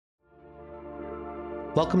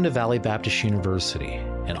Welcome to Valley Baptist University,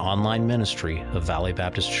 an online ministry of Valley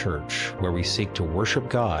Baptist Church, where we seek to worship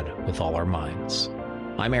God with all our minds.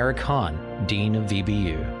 I'm Eric Hahn, Dean of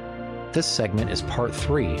VBU. This segment is part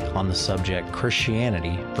 3 on the subject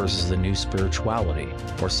Christianity versus the New Spirituality,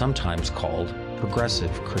 or sometimes called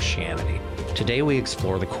Progressive Christianity. Today we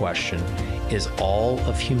explore the question, is all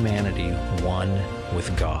of humanity one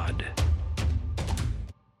with God?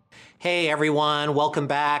 Hey everyone, welcome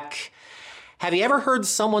back. Have you ever heard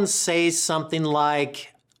someone say something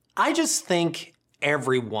like, I just think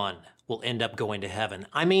everyone will end up going to heaven?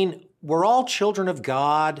 I mean, we're all children of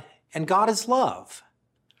God, and God is love.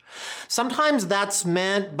 Sometimes that's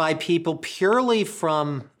meant by people purely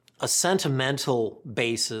from a sentimental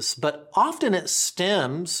basis, but often it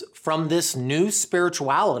stems from this new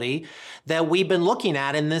spirituality that we've been looking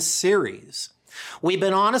at in this series. We've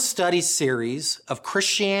been on a study series of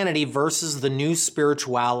Christianity versus the new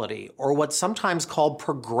spirituality, or what's sometimes called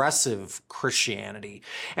progressive Christianity.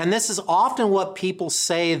 And this is often what people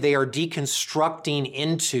say they are deconstructing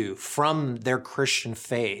into from their Christian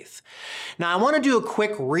faith. Now, I want to do a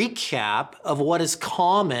quick recap of what is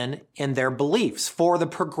common in their beliefs. For the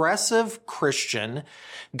progressive Christian,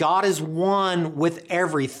 God is one with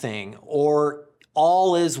everything, or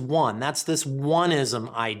all is one. That's this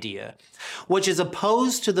oneism idea, which is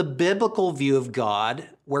opposed to the biblical view of God,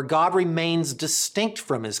 where God remains distinct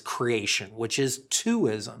from his creation, which is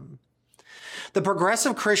twoism. The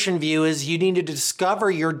progressive Christian view is you need to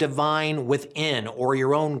discover your divine within, or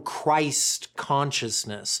your own Christ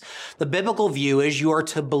consciousness. The biblical view is you are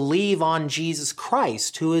to believe on Jesus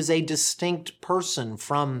Christ, who is a distinct person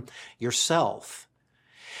from yourself.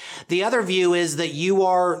 The other view is that you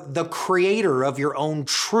are the creator of your own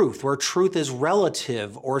truth, where truth is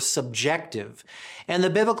relative or subjective. And the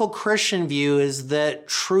biblical Christian view is that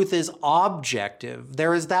truth is objective.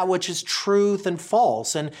 There is that which is truth and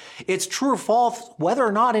false, and it's true or false whether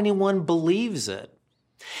or not anyone believes it.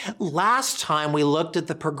 Last time we looked at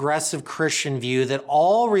the progressive Christian view that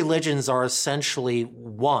all religions are essentially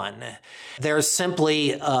one. They're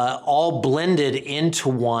simply all blended into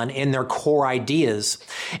one in their core ideas.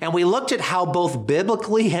 And we looked at how both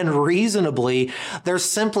biblically and reasonably, there's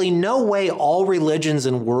simply no way all religions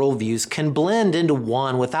and worldviews can blend into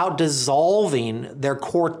one without dissolving their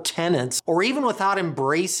core tenets or even without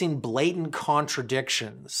embracing blatant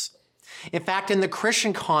contradictions. In fact, in the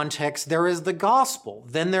Christian context, there is the gospel.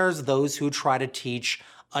 Then there's those who try to teach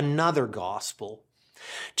another gospel.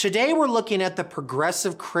 Today, we're looking at the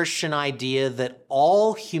progressive Christian idea that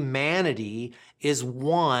all humanity is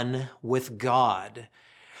one with God.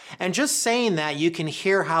 And just saying that, you can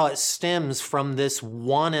hear how it stems from this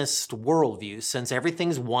oneist worldview. Since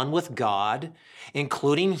everything's one with God,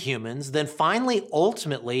 including humans, then finally,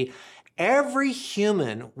 ultimately, every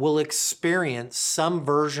human will experience some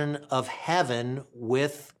version of heaven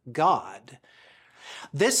with God.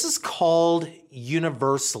 This is called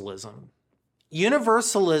universalism.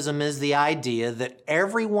 Universalism is the idea that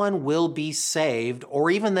everyone will be saved,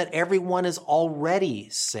 or even that everyone is already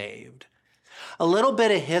saved. A little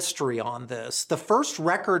bit of history on this. The first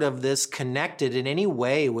record of this connected in any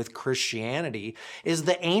way with Christianity is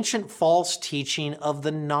the ancient false teaching of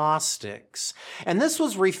the Gnostics. And this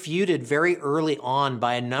was refuted very early on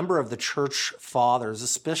by a number of the church fathers,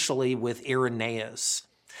 especially with Irenaeus.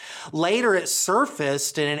 Later, it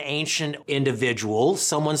surfaced in an ancient individual,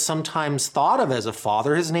 someone sometimes thought of as a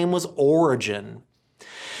father. His name was Origen.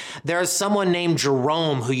 There's someone named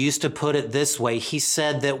Jerome who used to put it this way. He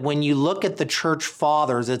said that when you look at the church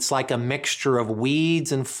fathers, it's like a mixture of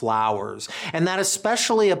weeds and flowers. And that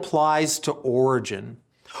especially applies to Origen.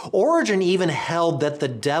 Origen even held that the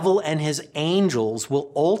devil and his angels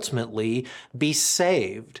will ultimately be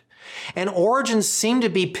saved. And Origen seemed to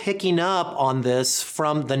be picking up on this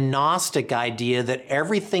from the Gnostic idea that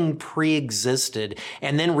everything pre-existed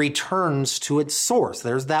and then returns to its source.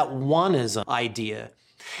 There's that oneism idea.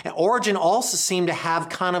 And Origen also seemed to have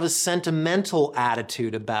kind of a sentimental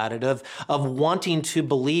attitude about it of wanting to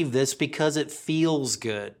believe this because it feels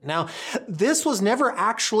good. Now, this was never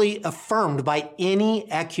actually affirmed by any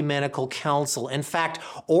ecumenical council. In fact,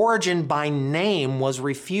 Origen by name was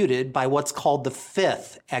refuted by what's called the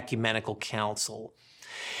Fifth Ecumenical Council.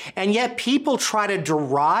 And yet people try to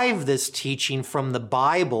derive this teaching from the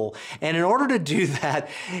Bible. And in order to do that,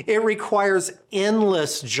 it requires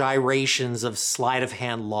endless gyrations of sleight of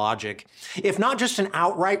hand logic, if not just an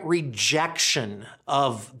outright rejection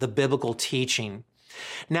of the biblical teaching.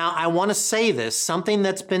 Now, I want to say this. Something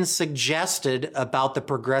that's been suggested about the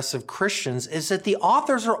progressive Christians is that the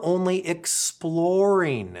authors are only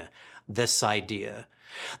exploring this idea.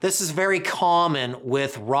 This is very common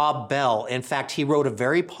with Rob Bell. In fact, he wrote a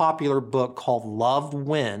very popular book called Love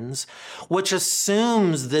Wins, which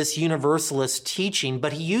assumes this universalist teaching,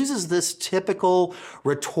 but he uses this typical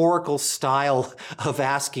rhetorical style of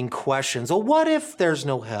asking questions. Well, what if there's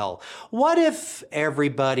no hell? What if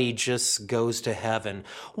everybody just goes to heaven?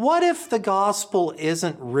 What if the gospel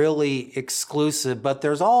isn't really exclusive, but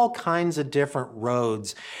there's all kinds of different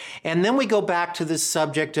roads? And then we go back to this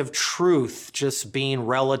subject of truth just being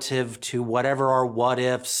relative to whatever our what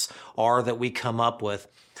ifs are that we come up with.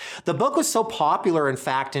 The book was so popular, in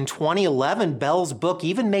fact, in 2011, Bell's book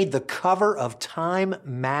even made the cover of Time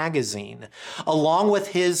magazine, along with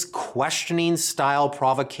his questioning style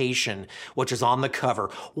provocation, which is on the cover.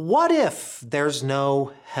 What if there's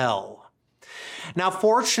no hell? Now,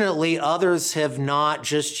 fortunately, others have not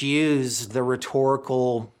just used the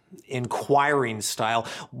rhetorical inquiring style.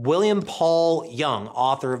 William Paul Young,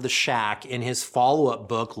 author of The Shack, in his follow-up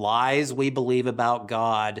book, Lies We Believe About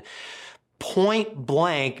God, point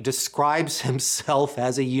blank describes himself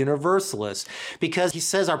as a universalist because he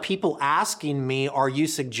says, are people asking me, are you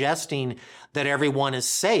suggesting that everyone is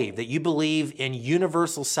saved, that you believe in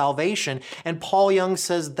universal salvation? And Paul Young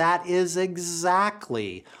says, that is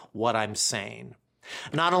exactly what I'm saying.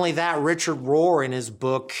 Not only that, Richard Rohr in his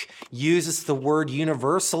book uses the word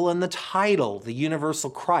universal in the title, the universal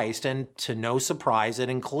Christ, and to no surprise, it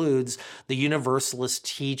includes the universalist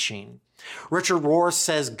teaching. Richard Rohr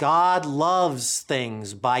says God loves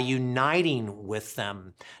things by uniting with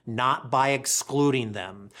them, not by excluding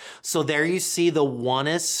them. So there you see the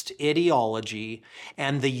onist ideology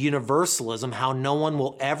and the universalism, how no one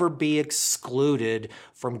will ever be excluded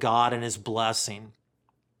from God and his blessing.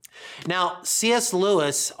 Now, C.S.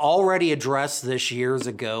 Lewis already addressed this years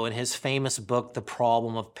ago in his famous book, The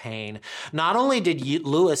Problem of Pain. Not only did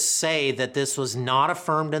Lewis say that this was not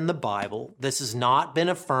affirmed in the Bible, this has not been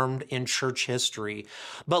affirmed in church history,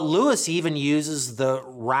 but Lewis even uses the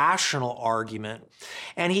rational argument,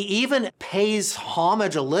 and he even pays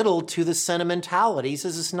homage a little to the sentimentality. He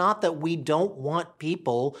says it's not that we don't want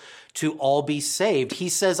people to all be saved. He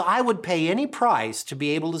says, I would pay any price to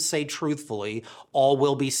be able to say truthfully, all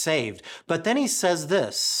will be saved. But then he says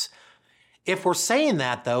this, if we're saying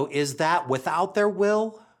that though, is that without their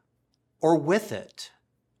will or with it?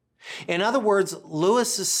 In other words,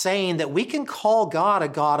 Lewis is saying that we can call God a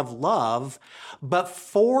God of love, but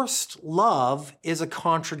forced love is a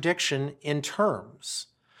contradiction in terms.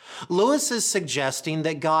 Lewis is suggesting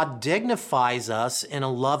that God dignifies us in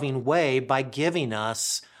a loving way by giving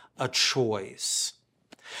us a choice.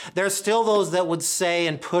 There's still those that would say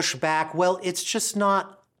and push back, well, it's just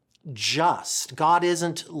not just. God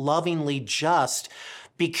isn't lovingly just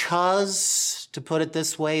because, to put it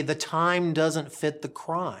this way, the time doesn't fit the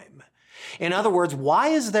crime. In other words, why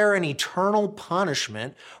is there an eternal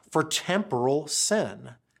punishment for temporal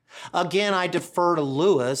sin? Again, I defer to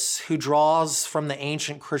Lewis, who draws from the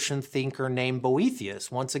ancient Christian thinker named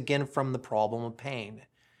Boethius, once again from The Problem of Pain.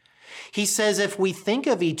 He says if we think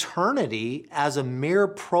of eternity as a mere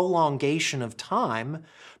prolongation of time,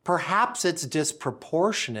 perhaps it's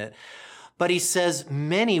disproportionate. But he says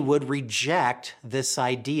many would reject this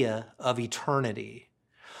idea of eternity.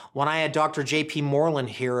 When I had Dr. J.P. Moreland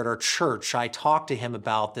here at our church, I talked to him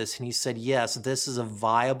about this, and he said, yes, this is a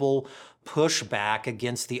viable pushback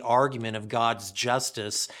against the argument of God's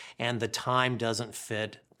justice and the time doesn't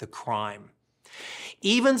fit the crime.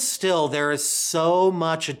 Even still, there is so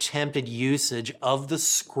much attempted usage of the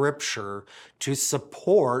scripture to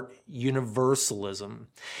support universalism.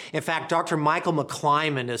 In fact, Dr. Michael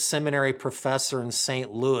McClymond, a seminary professor in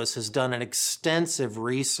St. Louis, has done an extensive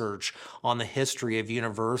research on the history of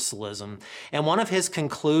universalism. And one of his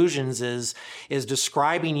conclusions is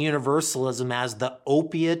describing universalism as the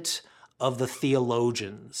opiate of the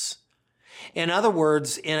theologians. In other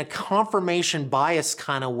words, in a confirmation bias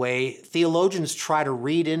kind of way, theologians try to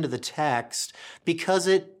read into the text because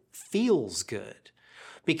it feels good,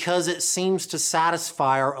 because it seems to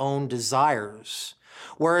satisfy our own desires,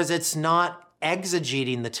 whereas it's not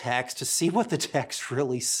exegeting the text to see what the text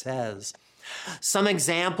really says. Some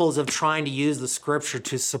examples of trying to use the scripture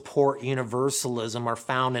to support universalism are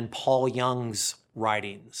found in Paul Young's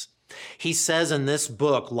writings. He says in this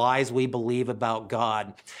book, Lies We Believe About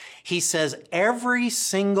God, he says every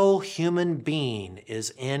single human being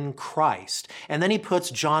is in Christ. And then he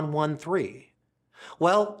puts John 1:3.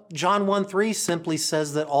 Well, John 1:3 simply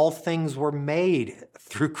says that all things were made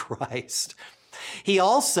through Christ. He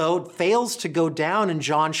also fails to go down in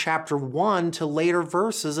John chapter 1 to later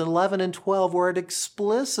verses 11 and 12 where it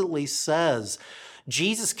explicitly says,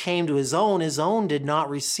 Jesus came to his own did not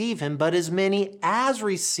receive him, but as many as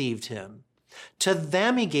received him, To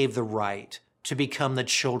them he gave the right to become the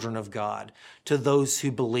children of God, to those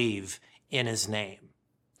who believe in his name.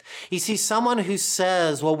 You see, someone who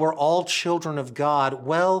says, well, we're all children of God,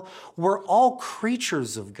 well, we're all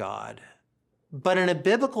creatures of God. But in a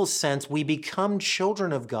biblical sense, we become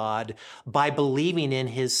children of God by believing in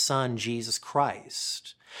his Son, Jesus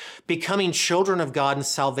Christ. Becoming children of God and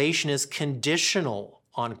salvation is conditional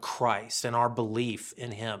on Christ and our belief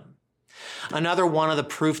in him. Another one of the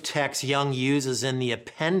proof texts Young uses in the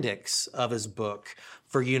appendix of his book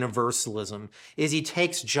for universalism is he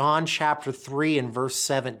takes John chapter 3 and verse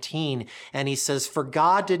 17 and he says, "For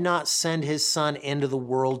God did not send his Son into the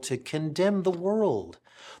world to condemn the world,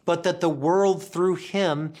 but that the world through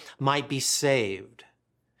him might be saved."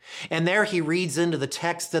 And there he reads into the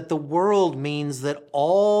text that the world means that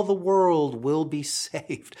all the world will be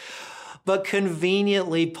saved. But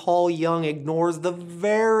conveniently, Paul Young ignores the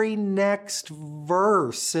very next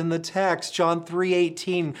verse in the text, John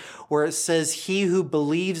 3:18, where it says, "He who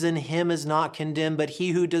believes in him is not condemned, but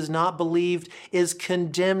he who does not believe is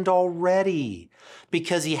condemned already,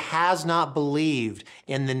 because he has not believed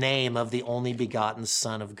in the name of the only begotten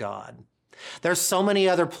Son of God." There's so many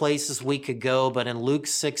other places we could go, but in Luke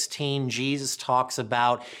 16, Jesus talks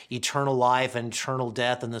about eternal life and eternal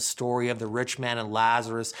death in the story of the rich man and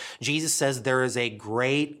Lazarus. Jesus says there is a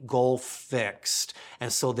great gulf fixed,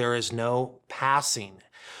 and so there is no passing,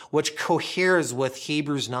 which coheres with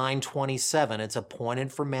Hebrews 9:27. It's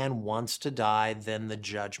appointed for man once to die, then the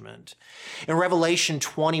judgment. In Revelation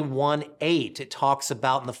 21:8, it talks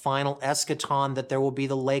about in the final eschaton that there will be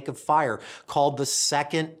the lake of fire called the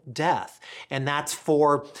second death. And that's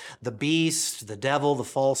for the beast, the devil, the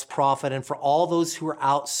false prophet, and for all those who are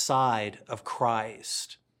outside of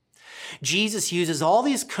Christ. Jesus uses all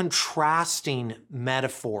these contrasting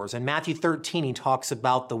metaphors. In Matthew 13, he talks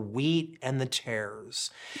about the wheat and the tares.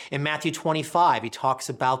 In Matthew 25, he talks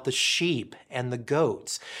about the sheep and the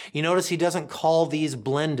goats. You notice he doesn't call these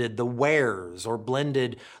blended the wares or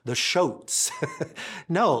blended the shoats.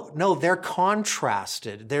 No, they're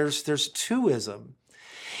contrasted. There's twoism.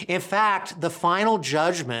 In fact, the final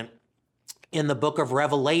judgment in the book of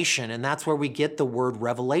Revelation, and that's where we get the word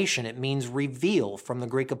revelation. It means reveal from the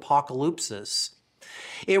Greek apocalypsis.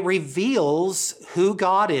 It reveals who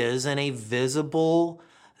God is in a visible,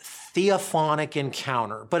 theophanic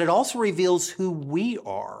encounter, but it also reveals who we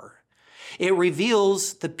are. It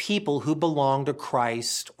reveals the people who belong to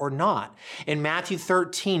Christ or not. In Matthew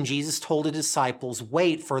 13, Jesus told his disciples,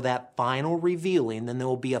 wait for that final revealing, then there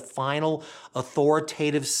will be a final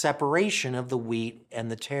authoritative separation of the wheat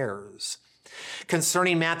and the tares.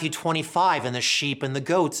 Concerning Matthew 25 and the sheep and the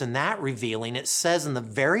goats and that revealing, it says in the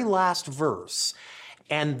very last verse,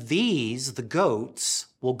 "And these, the goats,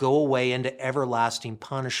 will go away into everlasting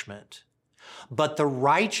punishment, but the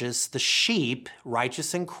righteous, the sheep,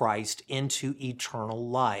 righteous in Christ, into eternal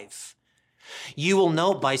life." You will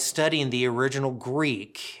note by studying the original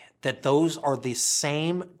Greek that those are the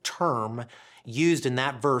same term used in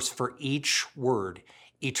that verse for each word,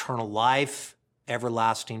 eternal life,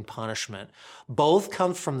 everlasting punishment. Both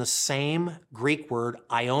come from the same Greek word,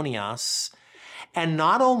 aionios. And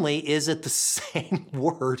not only is it the same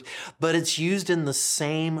word, but it's used in the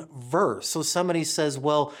same verse. So somebody says,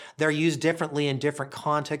 well, they're used differently in different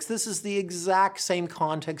contexts. This is the exact same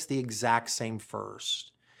context, the exact same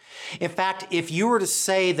verse. In fact, if you were to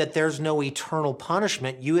say that there's no eternal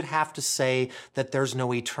punishment, you would have to say that there's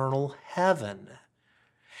no eternal heaven.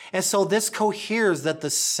 And so this coheres that the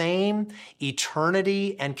same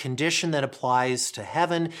eternity and condition that applies to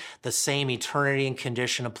heaven, the same eternity and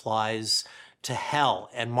condition applies to hell.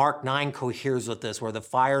 And Mark 9 coheres with this, where the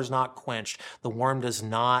fire is not quenched, the worm does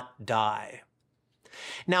not die.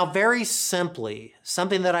 Now, very simply,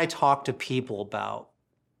 something that I talk to people about,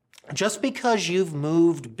 just because you've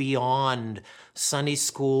moved beyond Sunday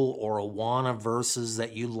school or Awana verses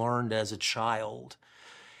that you learned as a child,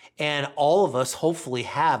 and all of us hopefully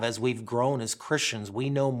have as we've grown as Christians,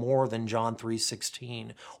 we know more than John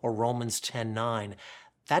 3:16 or Romans 10:9.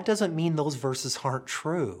 That doesn't mean those verses aren't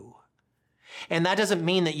true. And that doesn't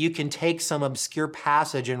mean that you can take some obscure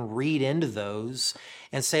passage and read into those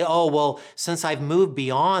and say, oh, well, since I've moved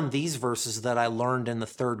beyond these verses that I learned in the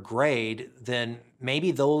third grade, then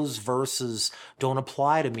maybe those verses don't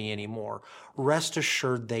apply to me anymore. Rest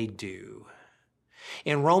assured they do.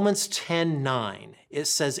 In Romans 10:9, it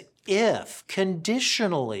says, if,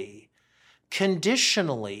 conditionally,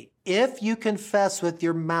 if you confess with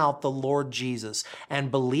your mouth the Lord Jesus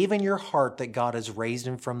and believe in your heart that God has raised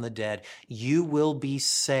him from the dead, you will be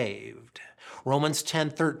saved. Romans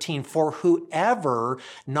 10:13, for whoever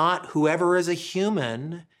is a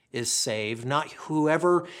human is saved, not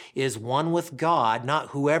whoever is one with God, not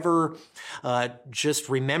whoever just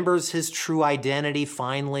remembers his true identity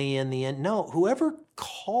finally in the end. No, whoever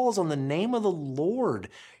calls on the name of the Lord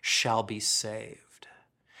shall be saved.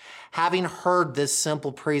 Having heard this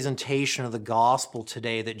simple presentation of the gospel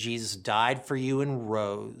today that Jesus died for you and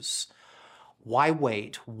rose, why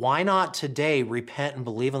wait? Why not today repent and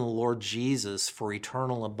believe in the Lord Jesus for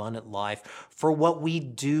eternal abundant life, for what we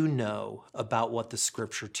do know about what the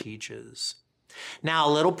Scripture teaches? Now,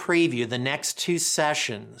 a little preview. The next 2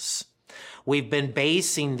 sessions, we've been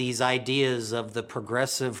basing these ideas of the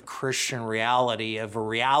progressive Christian reality, of a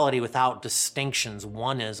reality without distinctions,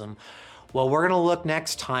 oneism. Well, we're going to look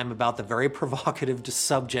next time about the very provocative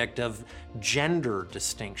subject of gender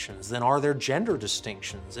distinctions. Then are there gender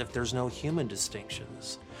distinctions if there's no human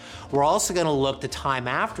distinctions? We're also going to look the time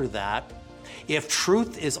after that. If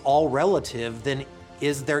truth is all relative, then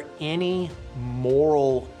is there any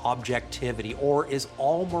moral objectivity, or is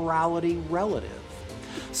all morality relative?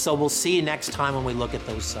 So we'll see you next time when we look at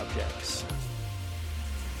those subjects.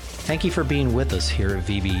 Thank you for being with us here at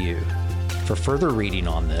VBU. For further reading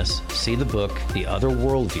on this, see the book The Other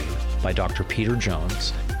Worldview by Dr. Peter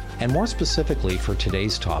Jones, and more specifically for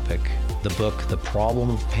today's topic, the book The Problem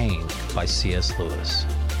of Pain by C.S. Lewis.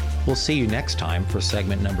 We'll see you next time for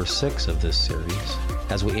segment number 6 of this series,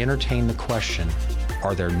 as we entertain the question,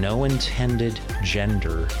 are there no intended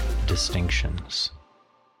gender distinctions?